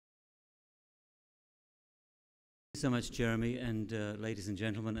so much, Jeremy, and ladies and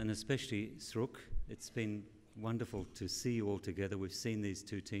gentlemen, and especially SRUK. It's been wonderful to see you all together. We've seen these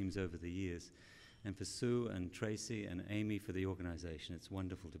two teams over the years. And for Sue and Tracy and Amy for the organization, it's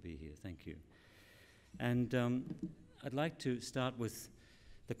wonderful to be here. Thank you. And I'd like to start with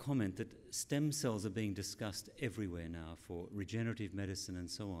the comment that stem cells are being discussed everywhere now for regenerative medicine and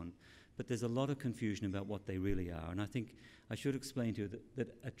so on, but there's a lot of confusion about what they really are. And I think I should explain to you that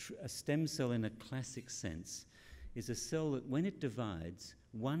a stem cell in a classic sense is a cell that when it divides,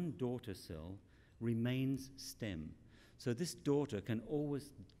 one daughter cell remains stem. So this daughter can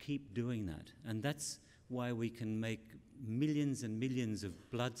always keep doing that. And that's why we can make millions and millions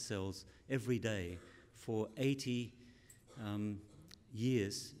of blood cells every day for 80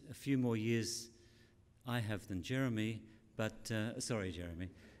 years, a few more years I have than Jeremy, but, sorry Jeremy,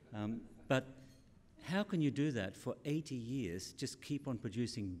 but how can you do that for 80 years, just keep on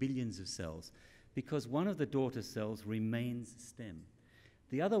producing billions of cells? Because one of the daughter cells remains stem.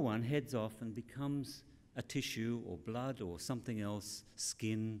 The other one heads off and becomes a tissue or blood or something else,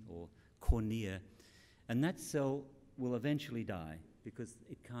 skin or cornea, and that cell will eventually die because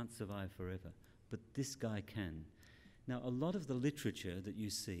it can't survive forever, but this guy can. Now, a lot of the literature that you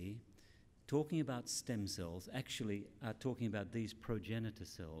see talking about stem cells actually are talking about these progenitor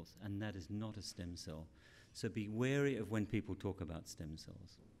cells, and that is not a stem cell. So be wary of when people talk about stem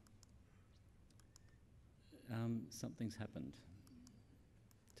cells. Something's happened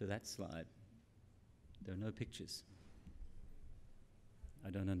to that slide. There are no pictures. I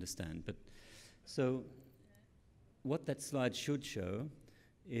don't understand. But so what that slide should show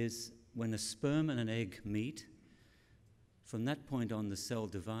is when a sperm and an egg meet, from that point on the cell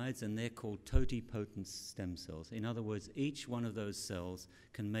divides, and they're called totipotent stem cells. In other words, each one of those cells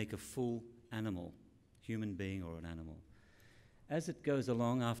can make a full animal, human being or an animal. As it goes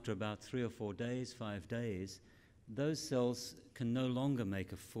along, after about 3 or 4 days, 5 days, those cells can no longer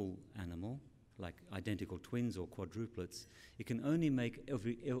make a full animal, like identical twins or quadruplets. It can only make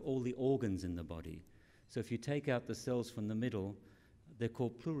all the organs in the body. So if you take out the cells from the middle, they're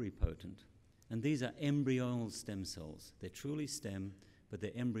called pluripotent. And these are embryonal stem cells. They're truly stem, but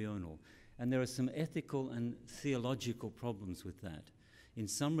they're embryonal. And there are some ethical and theological problems with that. In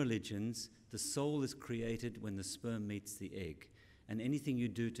some religions, the soul is created when the sperm meets the egg. And anything you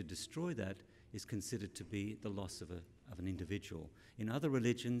do to destroy that is considered to be the loss of an individual. In other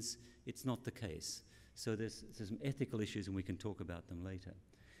religions, it's not the case. So there's some ethical issues, and we can talk about them later.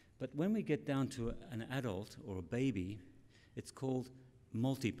 But when we get down to an adult or a baby, it's called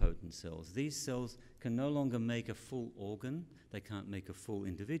multipotent cells. These cells can no longer make a full organ, they can't make a full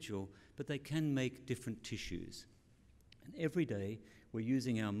individual, but they can make different tissues. And every day we're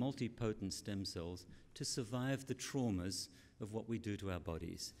using our multipotent stem cells to survive the traumas of what we do to our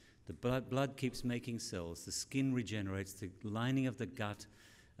bodies. The blood keeps making cells, the skin regenerates, the lining of the gut,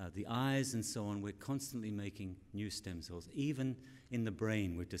 the eyes and so on. We're constantly making new stem cells. Even in the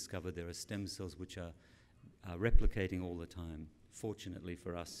brain we've discovered there are stem cells which are replicating all the time. Fortunately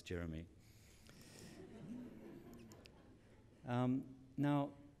for us, Jeremy. Now,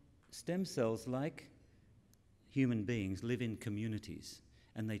 stem cells, like human beings, live in communities,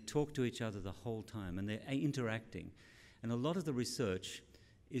 and they talk to each other the whole time, and they're interacting. And a lot of the research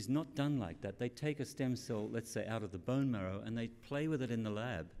is not done like that. They take a stem cell, let's say, out of the bone marrow, and they play with it in the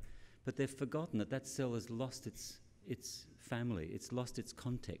lab, but they've forgotten that that cell has lost its family, it's lost its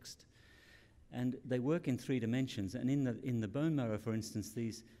context. And they work in 3 dimensions, and in the bone marrow, for instance,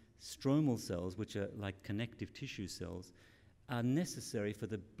 these stromal cells, which are like connective tissue cells, are necessary for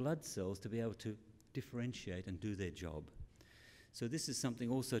the blood cells to be able to differentiate and do their job. So this is something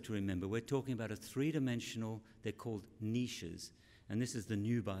also to remember. We're talking about a 3-dimensional, they're called niches, and this is the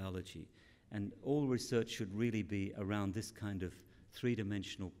new biology. And all research should really be around this kind of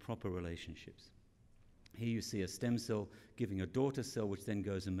 3-dimensional proper relationships. Here you see a stem cell giving a daughter cell, which then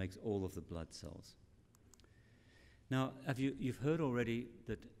goes and makes all of the blood cells. Now, you've heard already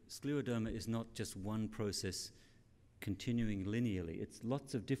that scleroderma is not just one process continuing linearly. It's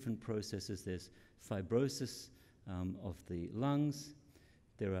lots of different processes. There's fibrosis of the lungs.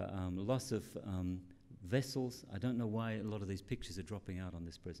 There are loss of vessels. I don't know why a lot of these pictures are dropping out on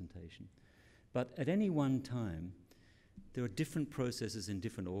this presentation. But at any one time, there are different processes in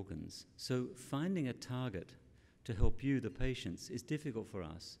different organs. So finding a target to help you, the patients, is difficult for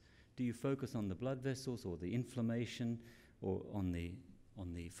us. Do you focus on the blood vessels or the inflammation or on the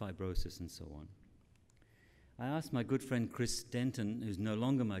fibrosis and so on? I asked my good friend Chris Denton, who's no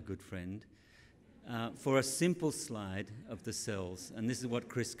longer my good friend, for a simple slide of the cells, and this is what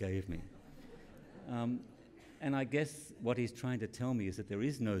Chris gave me. And I guess what he's trying to tell me is that there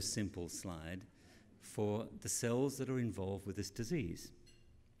is no simple slide, for the cells that are involved with this disease.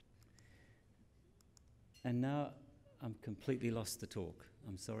 And now I'm completely lost the talk.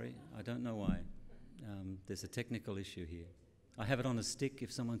 I'm sorry, I don't know why. There's a technical issue here. I have it on a stick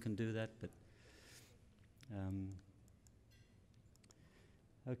if someone can do that, but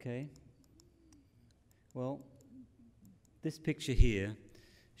okay. Well, this picture here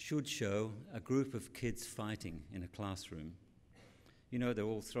should show a group of kids fighting in a classroom. You know, they're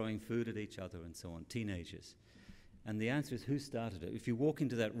all throwing food at each other and so on, teenagers. And the answer is, who started it? If you walk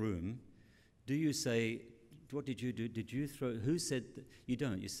into that room, do you say, what did you do? Did you throw, who said, you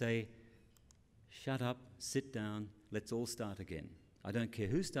don't. You say, shut up, sit down, let's all start again. I don't care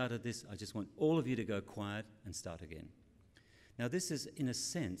who started this, I just want all of you to go quiet and start again. Now this is, in a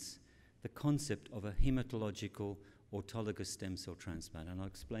sense, the concept of a hematological autologous stem cell transplant, and I'll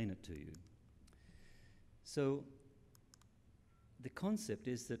explain it to you. So the concept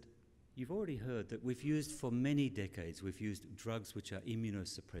is that you've already heard that we've used for many decades, we've used drugs which are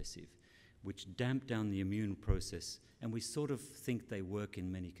immunosuppressive, which damp down the immune process, and we sort of think they work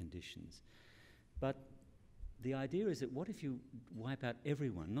in many conditions. But the idea is that what if you wipe out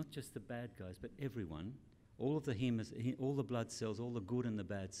everyone, not just the bad guys, but everyone, all of the all the blood cells, all the good and the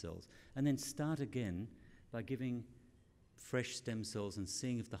bad cells, and then start again by giving fresh stem cells and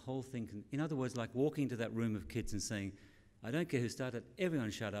seeing if the whole thing can, in other words, like walking into that room of kids and saying, I don't care who started,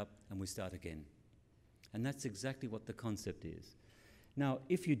 everyone shut up and we start again. And that's exactly what the concept is. Now,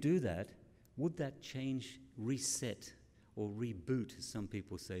 if you do that, would that change, reset, or reboot, as some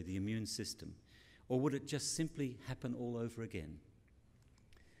people say, the immune system? Or would it just simply happen all over again?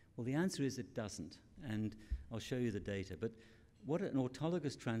 Well, the answer is it doesn't, and I'll show you the data. But what an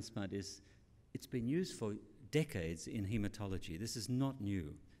autologous transplant is, it's been used for decades in hematology. This is not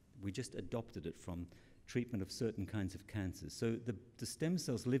new. We just adopted it from treatment of certain kinds of cancers. So the stem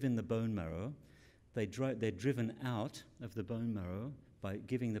cells live in the bone marrow. They're driven out of the bone marrow by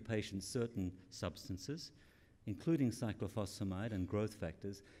giving the patient certain substances, including cyclophosphamide and growth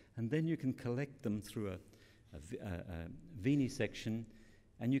factors, and then you can collect them through a venesection,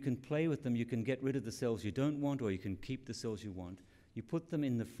 and you can play with them. You can get rid of the cells you don't want, or you can keep the cells you want. You put them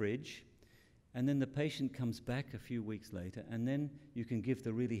in the fridge, and then the patient comes back a few weeks later, and then you can give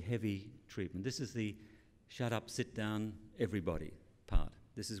the really heavy treatment. This is the shut up, sit down, everybody part.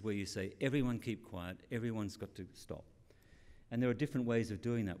 This is where you say, everyone keep quiet, everyone's got to stop. And there are different ways of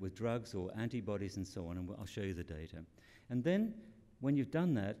doing that with drugs or antibodies and so on, and I'll show you the data. And then, when you've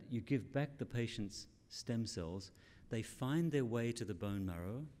done that, you give back the patient's stem cells. They find their way to the bone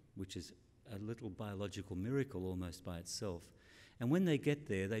marrow, which is a little biological miracle almost by itself. And when they get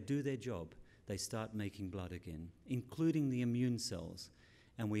there, they do their job. They start making blood again, including the immune cells.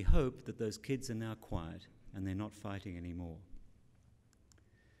 And we hope that those kids are now quiet and they're not fighting anymore.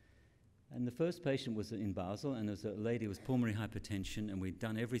 And the first patient was in Basel, and there was a lady with pulmonary hypertension, and we'd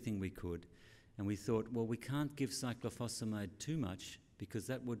done everything we could. And we thought, well, we can't give cyclophosphamide too much because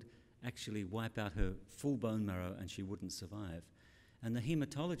that would actually wipe out her full bone marrow and she wouldn't survive. And the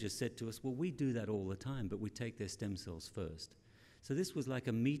hematologist said to us, well, we do that all the time, but we take their stem cells first. So this was like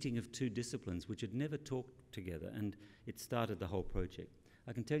a meeting of two disciplines which had never talked together, and it started the whole project.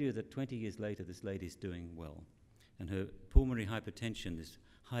 I can tell you that 20 years later, this lady's doing well. And her pulmonary hypertension, this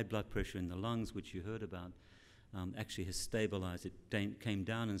high blood pressure in the lungs, which you heard about, actually has stabilized. It came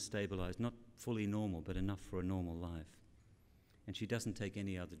down and stabilized, not fully normal, but enough for a normal life. And she doesn't take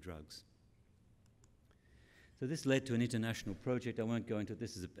any other drugs. So this led to an international project. I won't go into it.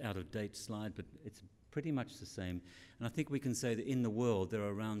 This is an out-of-date slide, but it's pretty much the same. And I think we can say that in the world, there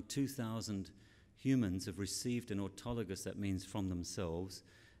are around 2,000 humans have received an autologous, that means from themselves,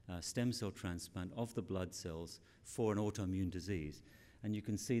 stem cell transplant of the blood cells for an autoimmune disease. And you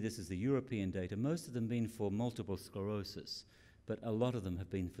can see this is the European data. Most of them been for multiple sclerosis, but a lot of them have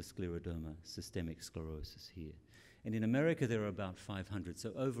been for scleroderma, systemic sclerosis here. And in America, there are about 500,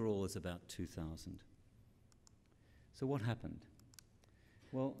 so overall it's about 2,000. So what happened?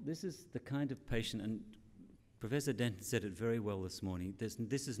 Well, this is the kind of patient, and Professor Denton said it very well this morning,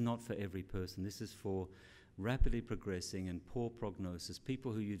 this is not for every person. This is for rapidly progressing and poor prognosis,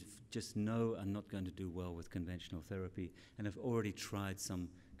 people who you just know are not going to do well with conventional therapy and have already tried some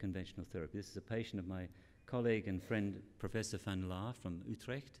conventional therapy. This is a patient of my colleague and friend, Professor Van Laar from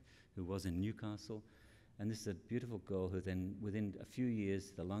Utrecht, who was in Newcastle. And this is a beautiful girl who then, within a few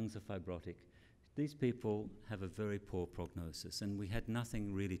years, the lungs are fibrotic. These people have a very poor prognosis, and we had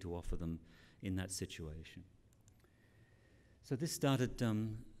nothing really to offer them in that situation. So this started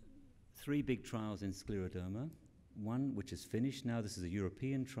 3 big trials in scleroderma, one which is finished now. This is a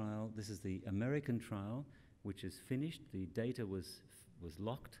European trial. This is the American trial, which is finished. The data was was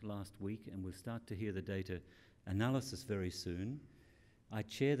locked last week, and we'll start to hear the data analysis very soon. I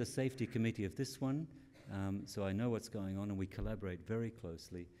chair the safety committee of this one, so I know what's going on, and we collaborate very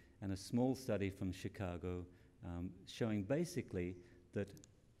closely. And a small study from Chicago showing basically that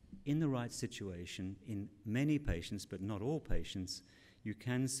in the right situation, in many patients, but not all patients, you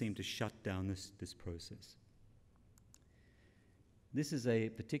can seem to shut down this process. This is a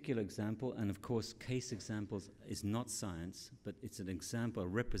particular example, and of course, case examples is not science, but it's an example, a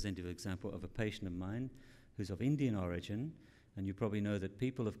representative example of a patient of mine who's of Indian origin, and you probably know that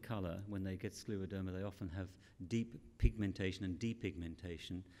people of color, when they get scleroderma, they often have deep pigmentation and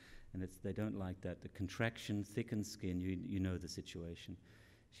depigmentation, and they don't like that. The contraction, thickened skin, you know the situation.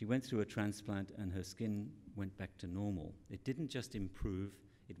 She went through a transplant and her skin went back to normal. It didn't just improve,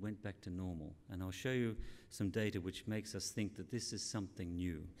 it went back to normal. And I'll show you some data which makes us think that this is something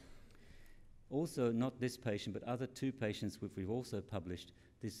new. Also, not this patient, but other two patients which we've also published,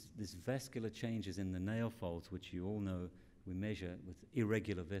 this vascular changes in the nail folds, which you all know we measure with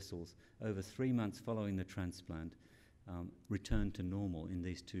irregular vessels, over 3 months following the transplant, returned to normal in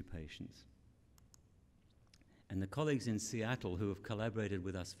these two patients. And the colleagues in Seattle who have collaborated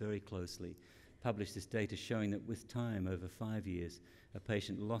with us very closely published this data showing that with time, over 5 years, a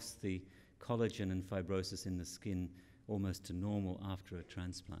patient lost the collagen and fibrosis in the skin almost to normal after a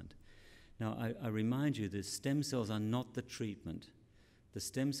transplant. Now, I remind you that stem cells are not the treatment. The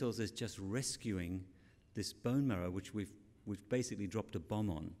stem cells is just rescuing this bone marrow, which we've basically dropped a bomb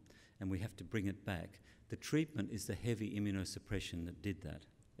on, and we have to bring it back. The treatment is the heavy immunosuppression that did that.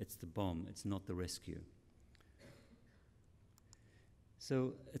 It's the bomb, it's not the rescue.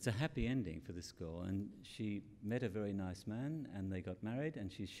 So it's a happy ending for this girl, and she met a very nice man, and they got married,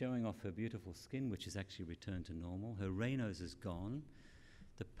 and she's showing off her beautiful skin, which has actually returned to normal. Her Raynaud's is gone.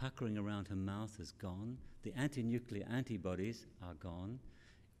 The puckering around her mouth is gone. The anti-nuclear antibodies are gone.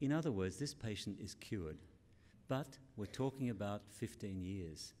 In other words, this patient is cured. But we're talking about 15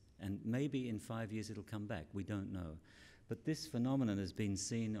 years, and maybe in 5 years it'll come back. We don't know. But this phenomenon has been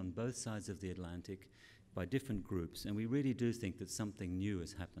seen on both sides of the Atlantic by different groups, and we really do think that something new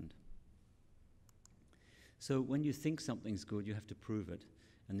has happened. So when you think something's good, you have to prove it.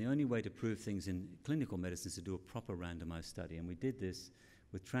 And the only way to prove things in clinical medicine is to do a proper randomized study. And we did this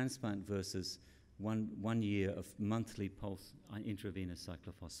with transplant versus one year of monthly pulse intravenous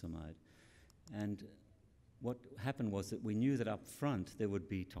cyclophosphamide. And what happened was that we knew that up front there would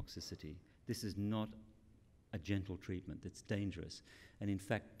be toxicity. This is not a gentle treatment. It's dangerous. And in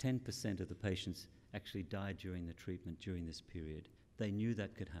fact, 10% of the patients actually died during the treatment during this period. They knew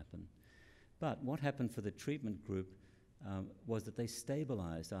that could happen. But what happened for the treatment group was that they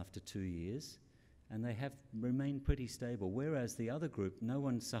stabilized after 2 years, and they have remained pretty stable, whereas the other group, no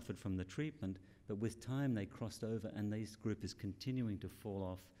one suffered from the treatment, but with time they crossed over, and this group is continuing to fall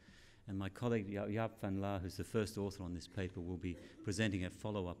off. And my colleague Jaap van Laar, who's the first author on this paper, will be presenting a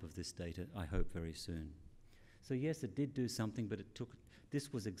follow-up of this data, I hope, very soon. So yes, it did do something, but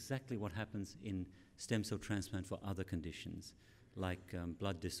this was exactly what happens in stem cell transplant for other conditions, like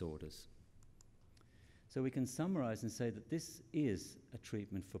blood disorders. So we can summarize and say that this is a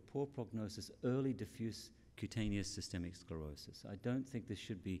treatment for poor prognosis, early diffuse cutaneous systemic sclerosis. I don't think this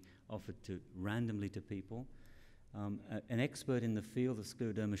should be offered randomly to people. An expert in the field of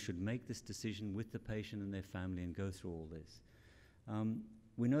scleroderma should make this decision with the patient and their family and go through all this.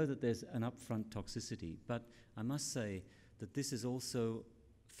 We know that there's an upfront toxicity, but I must say that this is also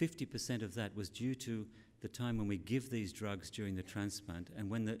 50% of that was due to the time when we give these drugs during the transplant, and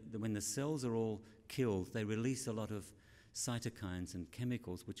when the cells are all killed, they release a lot of cytokines and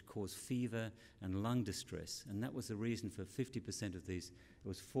chemicals which cause fever and lung distress, and that was the reason for 50% of these. It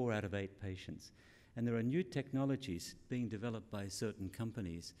was 4 out of 8 patients. And there are new technologies being developed by certain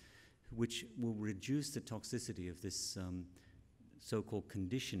companies which will reduce the toxicity of this so-called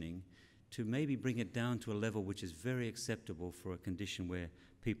conditioning to maybe bring it down to a level which is very acceptable for a condition where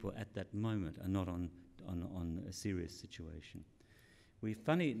people at that moment are not on a serious situation.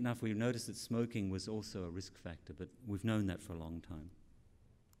 Funny enough, we've noticed that smoking was also a risk factor, but we've known that for a long time.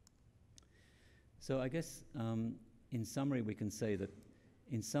 So I guess in summary we can say that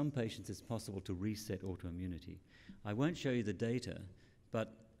in some patients it's possible to reset autoimmunity. I won't show you the data,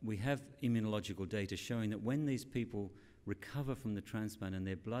 but we have immunological data showing that when these people recover from the transplant and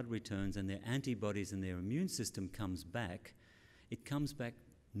their blood returns and their antibodies and their immune system comes back, it comes back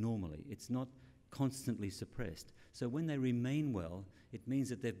normally. It's not constantly suppressed. So when they remain well, it means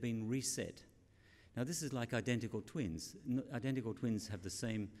that they've been reset. Now this is like identical twins. Identical twins have the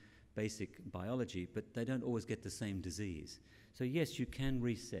same basic biology, but they don't always get the same disease. So yes, you can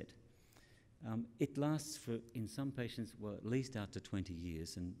reset. It lasts for, in some patients, well, at least out to 20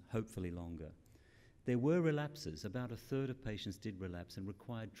 years and hopefully longer. There were relapses. About a third of patients did relapse and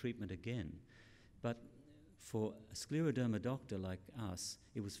required treatment again. But for a scleroderma doctor like us,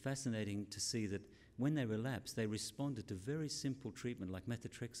 it was fascinating to see that when they relapsed, they responded to very simple treatment like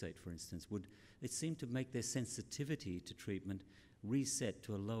methotrexate, for instance. It seemed to make their sensitivity to treatment reset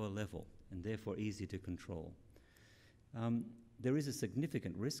to a lower level and therefore easy to control. There is a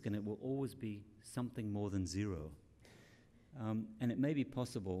significant risk, and it will always be something more than zero. And it may be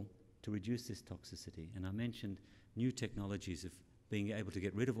possible to reduce this toxicity. And I mentioned new technologies of being able to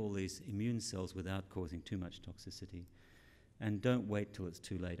get rid of all these immune cells without causing too much toxicity. And don't wait till it's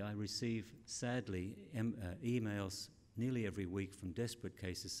too late. I receive, sadly, emails nearly every week from desperate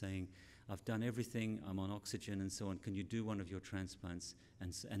cases saying, I've done everything, I'm on oxygen and so on, can you do one of your transplants?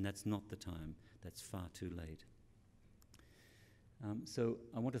 And that's not the time, that's far too late. So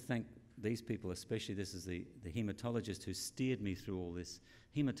I want to thank these people, especially this is the hematologist who steered me through all this.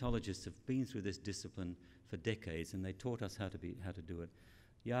 Hematologists have been through this discipline for decades, and they taught us how to do it.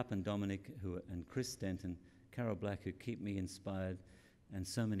 Jaap and Dominic and Chris Denton, Carol Black, who keep me inspired, and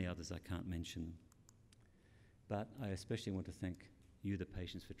so many others I can't mention. But I especially want to thank you, the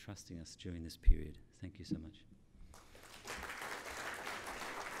patients, for trusting us during this period. Thank you so much.